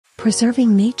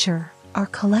Preserving nature, our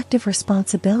collective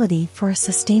responsibility for a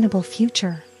sustainable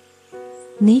future.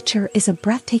 Nature is a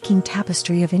breathtaking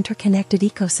tapestry of interconnected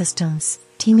ecosystems,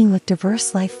 teeming with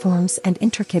diverse life forms and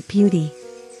intricate beauty.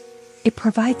 It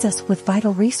provides us with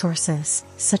vital resources,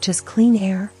 such as clean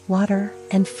air, water,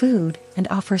 and food, and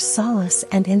offers solace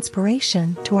and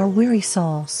inspiration to our weary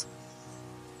souls.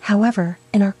 However,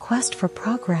 in our quest for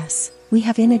progress, we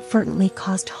have inadvertently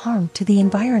caused harm to the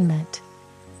environment.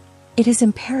 It is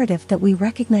imperative that we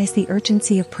recognize the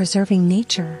urgency of preserving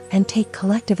nature and take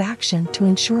collective action to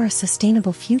ensure a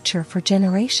sustainable future for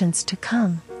generations to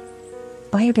come.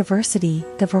 Biodiversity,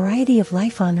 the variety of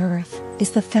life on Earth,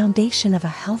 is the foundation of a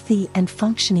healthy and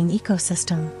functioning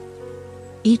ecosystem.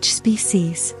 Each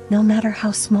species, no matter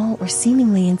how small or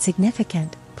seemingly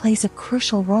insignificant, plays a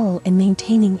crucial role in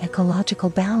maintaining ecological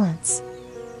balance.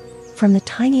 From the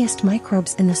tiniest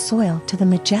microbes in the soil to the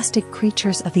majestic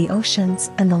creatures of the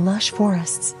oceans and the lush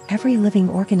forests, every living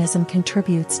organism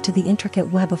contributes to the intricate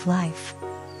web of life.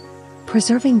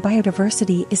 Preserving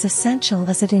biodiversity is essential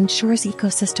as it ensures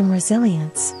ecosystem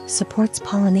resilience, supports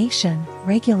pollination,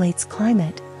 regulates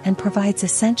climate, and provides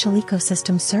essential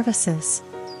ecosystem services.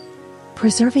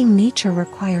 Preserving nature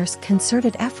requires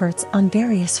concerted efforts on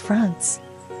various fronts.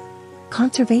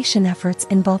 Conservation efforts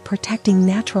involve protecting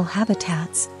natural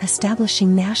habitats,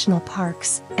 establishing national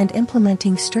parks, and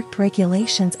implementing strict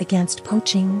regulations against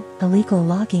poaching, illegal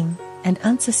logging, and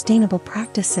unsustainable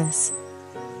practices.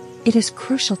 It is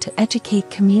crucial to educate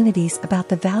communities about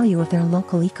the value of their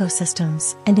local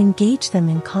ecosystems and engage them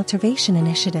in conservation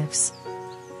initiatives.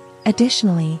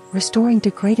 Additionally, restoring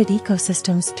degraded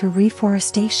ecosystems through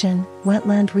reforestation,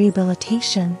 wetland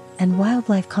rehabilitation, and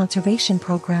wildlife conservation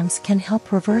programs can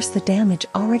help reverse the damage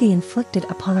already inflicted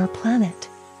upon our planet.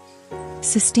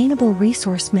 Sustainable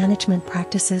resource management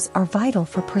practices are vital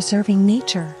for preserving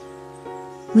nature.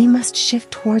 We must shift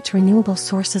towards renewable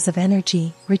sources of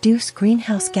energy, reduce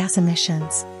greenhouse gas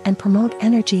emissions, and promote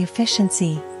energy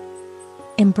efficiency.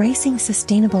 Embracing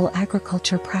sustainable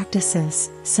agriculture practices,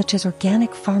 such as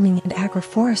organic farming and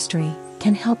agroforestry,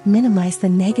 can help minimize the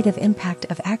negative impact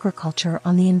of agriculture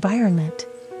on the environment.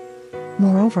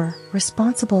 Moreover,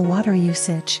 responsible water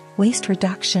usage, waste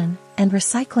reduction, and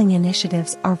recycling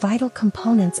initiatives are vital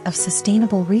components of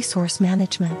sustainable resource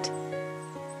management.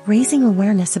 Raising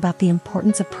awareness about the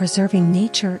importance of preserving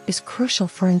nature is crucial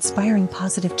for inspiring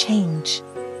positive change.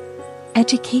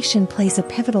 Education plays a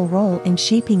pivotal role in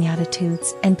shaping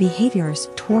attitudes and behaviors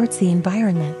towards the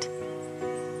environment.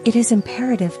 It is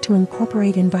imperative to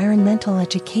incorporate environmental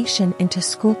education into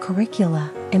school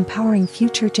curricula, empowering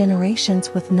future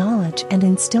generations with knowledge and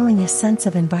instilling a sense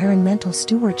of environmental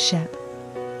stewardship.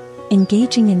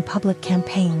 Engaging in public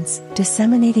campaigns,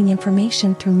 disseminating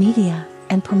information through media,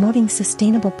 and promoting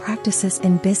sustainable practices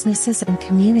in businesses and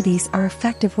communities are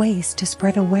effective ways to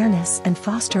spread awareness and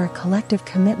foster a collective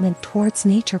commitment towards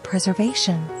nature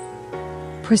preservation.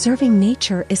 Preserving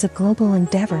nature is a global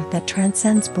endeavor that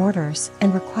transcends borders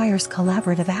and requires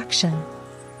collaborative action.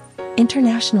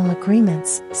 International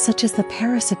agreements, such as the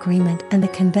Paris Agreement and the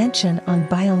Convention on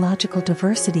Biological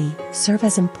Diversity, serve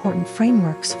as important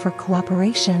frameworks for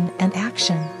cooperation and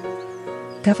action.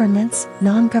 Governments,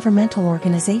 non-governmental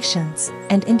organizations,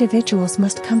 and individuals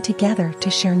must come together to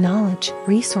share knowledge,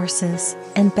 resources,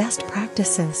 and best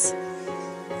practices.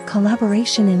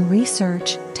 Collaboration in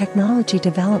research, technology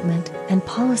development, and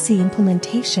policy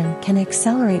implementation can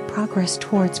accelerate progress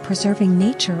towards preserving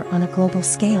nature on a global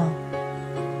scale.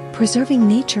 Preserving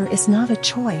nature is not a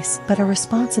choice but a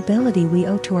responsibility we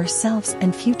owe to ourselves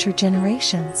and future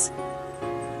generations.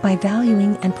 By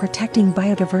valuing and protecting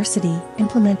biodiversity,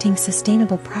 implementing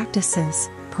sustainable practices,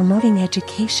 promoting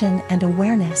education and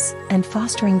awareness, and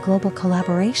fostering global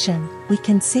collaboration, we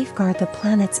can safeguard the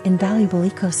planet's invaluable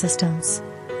ecosystems.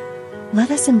 Let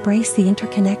us embrace the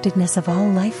interconnectedness of all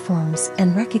life forms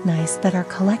and recognize that our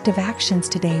collective actions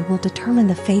today will determine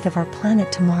the fate of our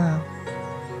planet tomorrow.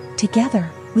 Together,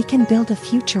 we can build a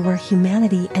future where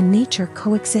humanity and nature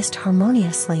coexist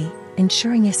harmoniously,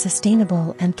 ensuring a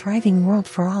sustainable and thriving world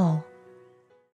for all.